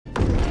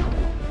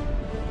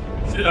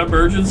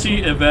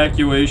emergency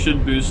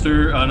evacuation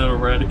booster on an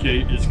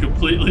eradicate is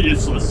completely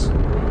useless.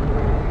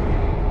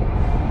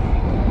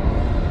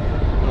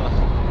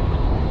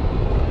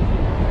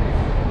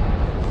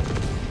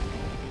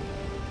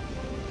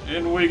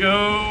 In we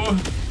go.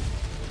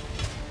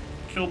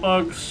 Kill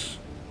bugs.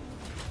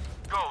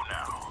 Go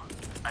now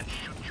and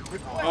shoot you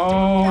with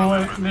Oh,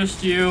 I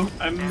missed you.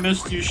 I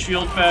missed you,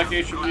 shield pack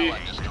HMG.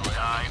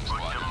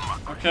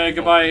 Okay,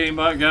 goodbye,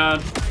 aimbot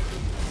god.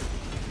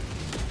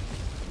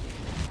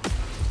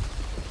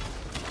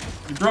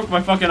 You broke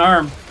my fucking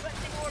arm.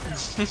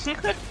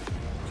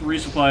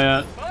 Resupply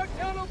at.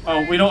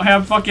 Oh, we don't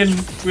have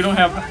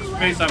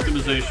space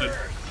optimization.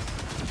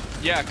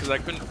 Yeah, because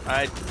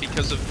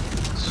because of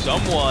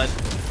someone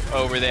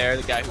over there,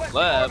 the guy who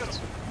left,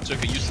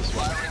 took a useless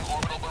one.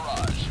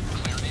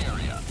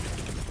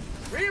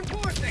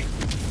 Reinforcing.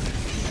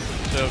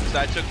 So, because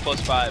I took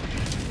 +5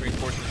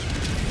 reinforcements.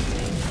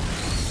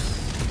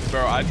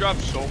 Bro, I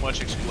dropped so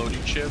much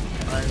exploding chip.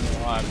 I don't know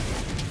why.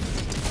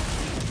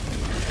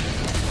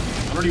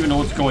 I don't even know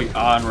what's going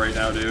on right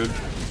now, dude.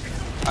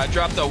 I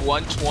dropped a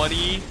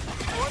 120,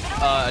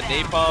 a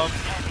napalm,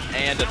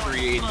 and a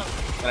 380.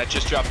 And I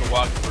just dropped a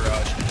walking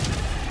barrage.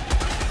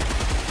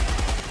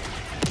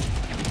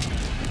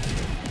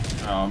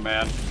 Oh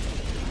man.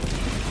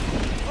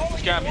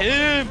 Just got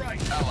him! I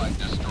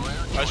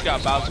just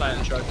got Battle Titan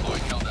in charge.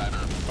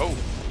 Oh.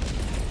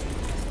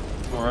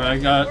 Alright, I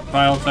got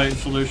Battle Titan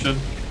solution.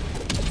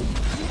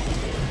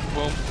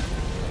 Boom.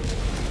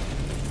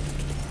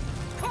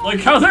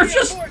 Like how they're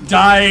just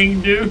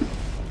dying, dude.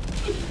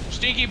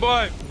 Stinky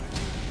boy!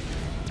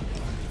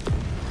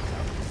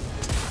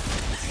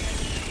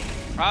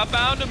 I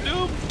found him,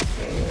 dude!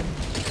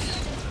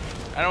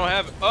 I don't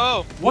have it.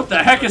 Oh! What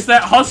the heck is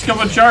that husk of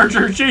a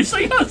charger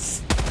chasing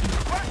us?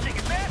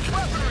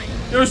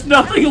 There's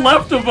nothing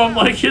left of him,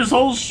 like his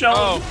whole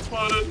shell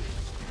exploded.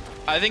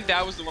 I think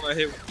that was the one I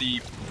hit with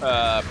the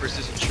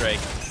persistent strike.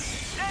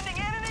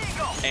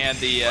 And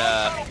the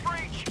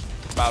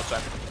Battle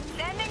Titan.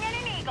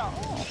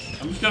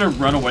 I'm just gonna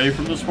run away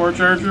from the sport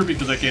charger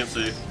because I can't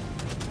see.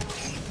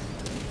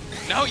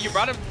 No, you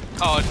brought him.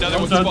 Oh, another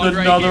one spawned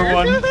right another here.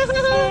 one.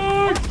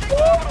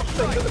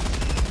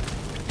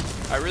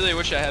 I really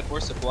wish I had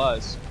more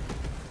supplies.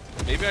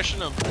 Maybe I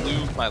shouldn't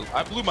have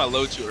I blew my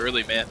load too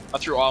early, man. I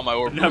threw all my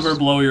orbitals. Never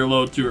blow your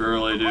load too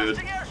early,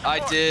 dude. I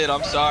did.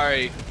 I'm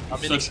sorry.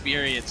 I'm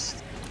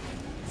inexperienced.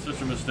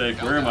 Such a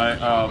mistake. Where am I?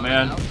 Oh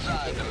man.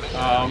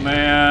 Oh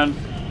man.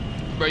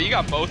 Bro, you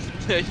got both.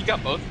 You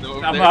got both of them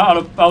over there.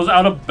 I was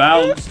out of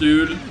bounds,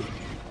 dude.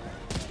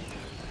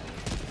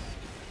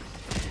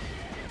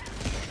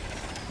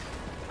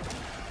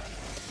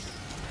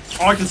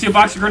 Oh, I can see a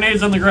box of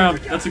grenades on the ground.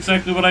 That's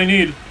exactly what I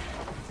need.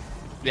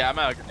 Yeah, I'm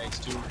out of grenades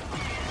too.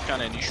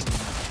 Kind of niche.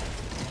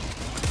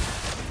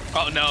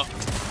 Oh no,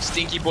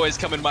 Stinky Boy's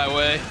coming my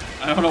way.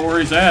 I don't know where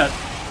he's at.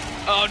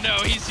 Oh no,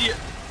 he's here.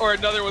 Or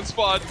another one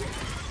spawned.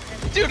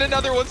 Dude,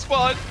 another one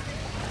spawned.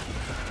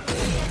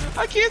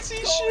 I can't see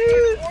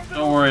shit.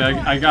 Don't worry,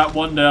 I got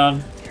one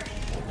down.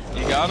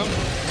 You got him?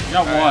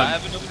 Got one. I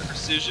have another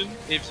precision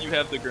if you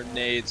have the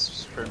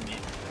grenades for me.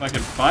 If I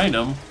can find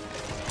him.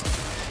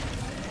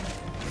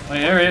 Oh,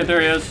 yeah, there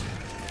he is.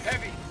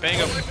 Bang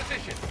him.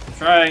 I'm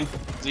trying.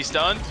 Is he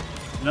stunned?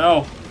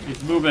 No,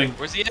 he's moving.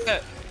 Where's he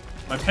at?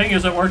 My ping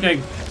isn't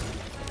working.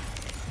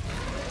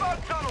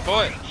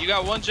 Boy, you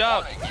got one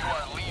job.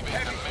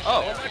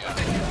 Oh,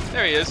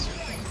 there he is.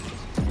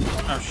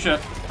 Oh shit,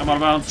 I'm out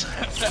of bounds.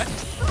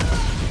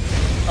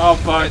 Oh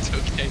fuck. It's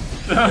okay.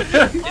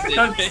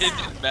 It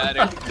didn't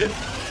matter.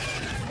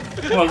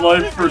 One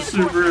life for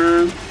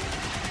Subaru.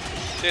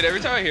 Dude, every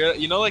time I hear that,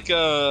 you know, like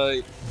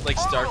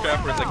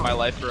StarCraft, where it's like my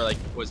life for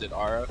was it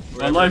Ara?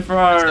 My life for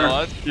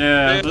Ara.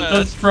 Yeah,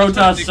 that's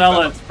Protoss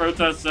Zealots.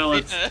 Protoss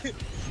Zealots. Yeah.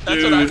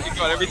 That's what I think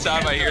about every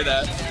time I hear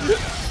that.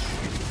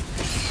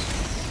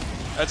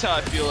 That's how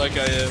I feel like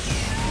I am.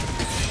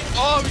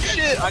 Oh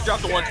shit! I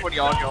dropped the 120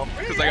 on him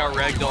because I got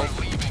ragdolled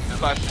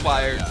by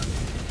fire.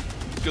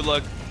 Good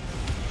luck.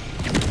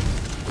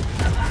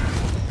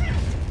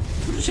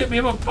 You just hit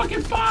me with a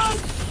fucking bomb!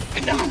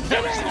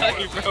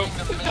 You, bro.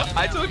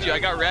 I told you I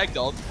got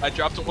ragdolled. I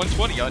dropped a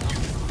 120 on you.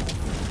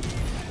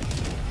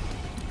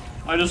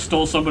 I just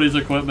stole somebody's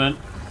equipment.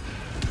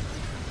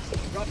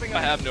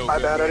 I have no. My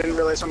bad, I didn't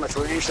realize how much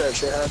range that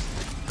shit had.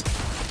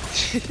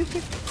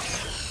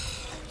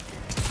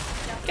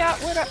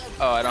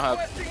 Oh, I don't have.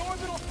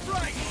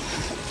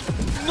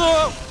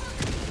 No!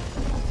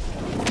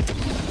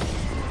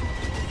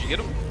 Did you get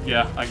him?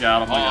 Yeah, I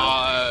got him.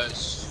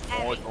 Nice.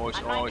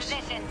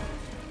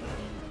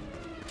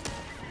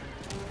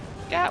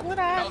 Got what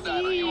I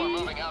need. You are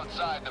moving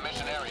outside the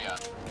mission area.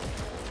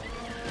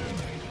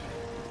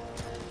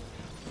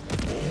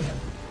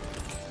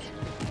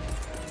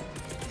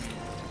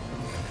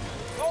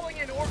 Calling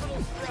in orbital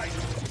strike.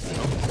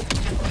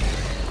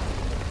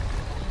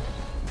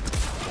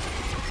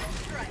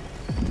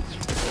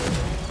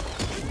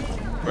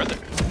 Where are they?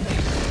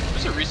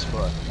 There's a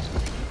respawn.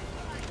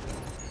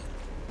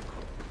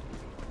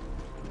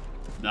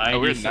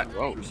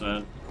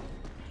 90%.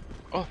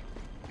 Oh.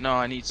 No,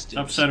 I need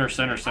Up center.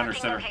 Supplies.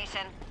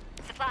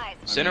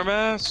 Center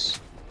mass.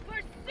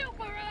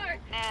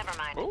 Never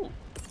mind. Oh,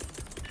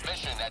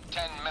 Mission at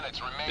 10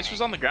 minutes remaining. this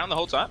was on the ground the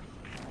whole time.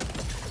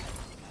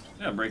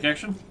 Yeah, break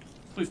action.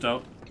 Please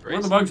don't. Where are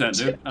Crazy. the bugs at,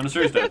 dude? On a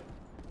serious note.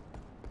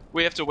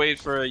 We have to wait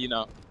for, you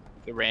know,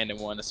 the random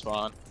one to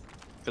spawn.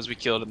 Because we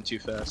killed him too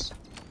fast.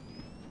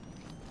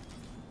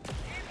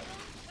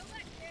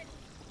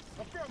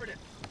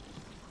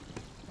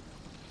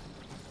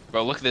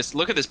 Bro, look at this.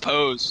 Look at this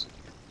pose.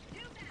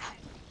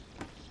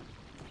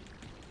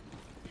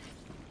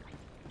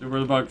 Dude, where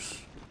are the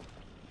bugs?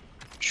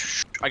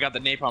 I got the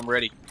napalm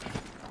ready.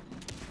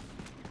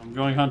 I'm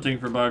going hunting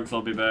for bugs.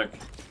 I'll be back.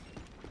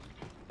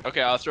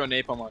 Okay, I'll throw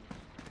napalm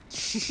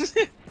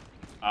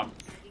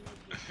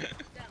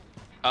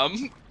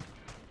on.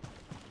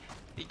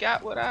 You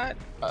got what I...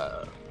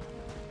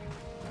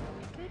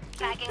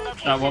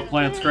 Not what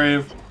plants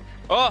crave.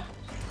 Oh!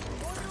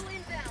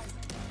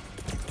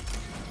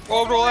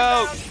 Orbital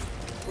out!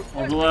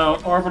 Orbital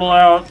out. Orbital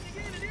out.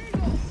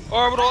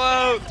 Orbital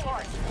out!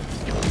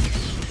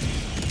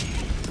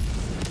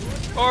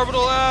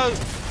 Orbital out!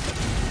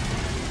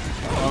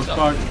 Oh,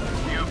 fuck.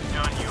 You've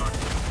done your...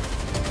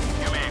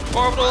 You may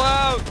Orbital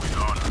out! with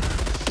honor.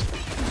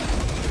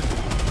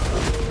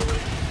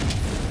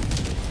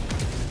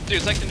 Dude,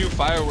 it's like the new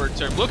firework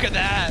term. Look at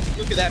that!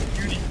 Look at that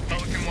beauty!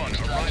 Pelican 1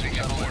 arriving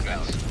at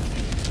coordinates.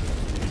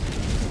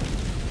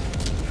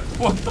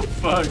 What the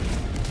fuck?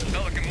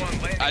 Pelican 1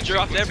 landing. I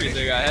dropped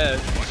everything I had.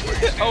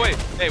 Oh wait,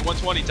 hey,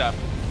 120 time.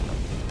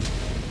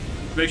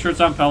 Make sure it's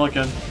on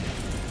Pelican.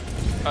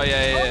 Oh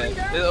yeah.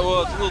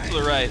 Well, it's a little to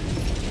the right.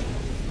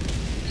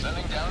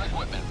 Sending down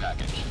equipment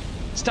package.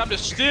 It's time to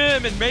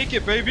stim and make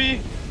it, baby!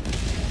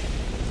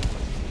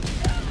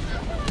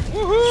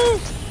 Woohoo!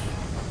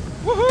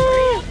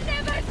 Woohoo!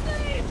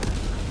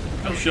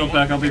 Oh, shield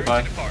back. I'll be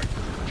fine.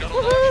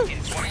 Shuttle Woohoo! dock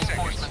in 20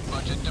 seconds.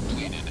 Budget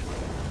depleted.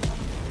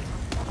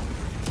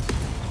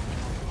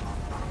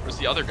 Where's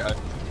the other guy?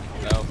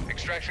 No.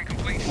 Extraction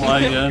complete. Fly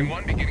again. Pelican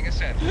 1 beginning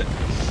ascent.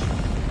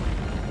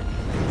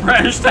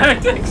 Crash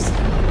tactics!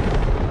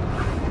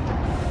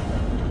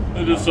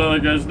 I just saw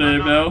that guy's name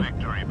now.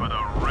 Victory for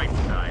the right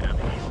side of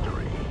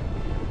history.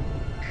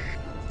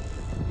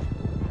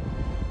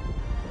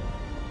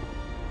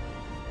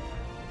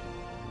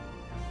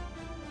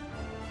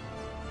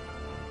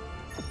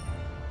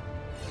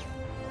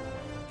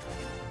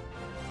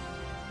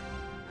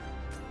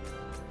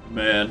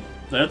 Man,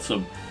 that's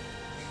a...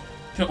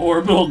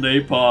 Orbital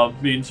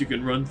napalm means you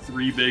can run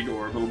 3 big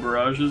orbital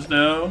barrages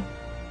now.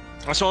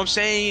 That's what I'm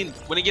saying.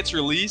 When it gets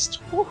released,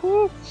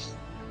 woohoo!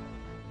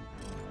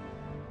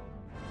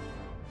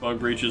 Bug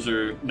breaches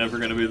are never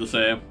gonna be the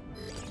same.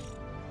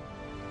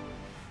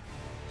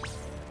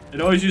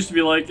 It always used to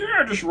be like,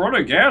 yeah, just run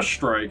a gas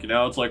strike.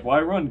 Now it's like,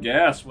 why run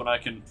gas when I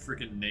can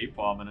freaking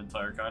napalm an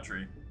entire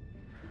country?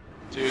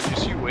 Dude,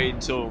 just you wait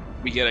until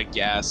we get a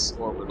gas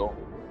orbital.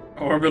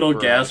 Orbital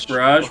gas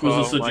barrage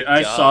was Oh a my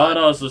I saw it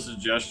God. as a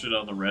suggestion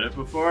on the Reddit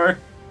before.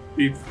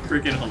 Be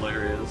freaking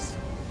hilarious.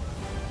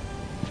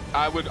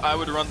 I would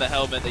run the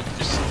helmet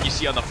that you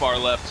see on the far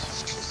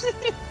left.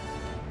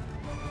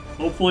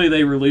 Hopefully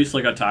they release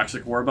like a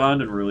toxic war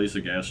bond and release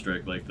a gas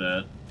strike like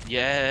that.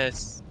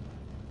 Yes.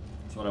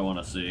 That's what I want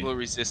to A see. little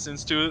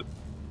resistance to it.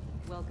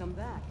 Welcome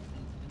back.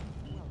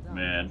 Well done.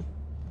 Man,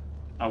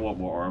 I want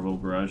more orbital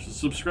barrages.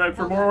 Subscribe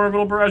for more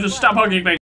orbital barrages. Stop hugging me.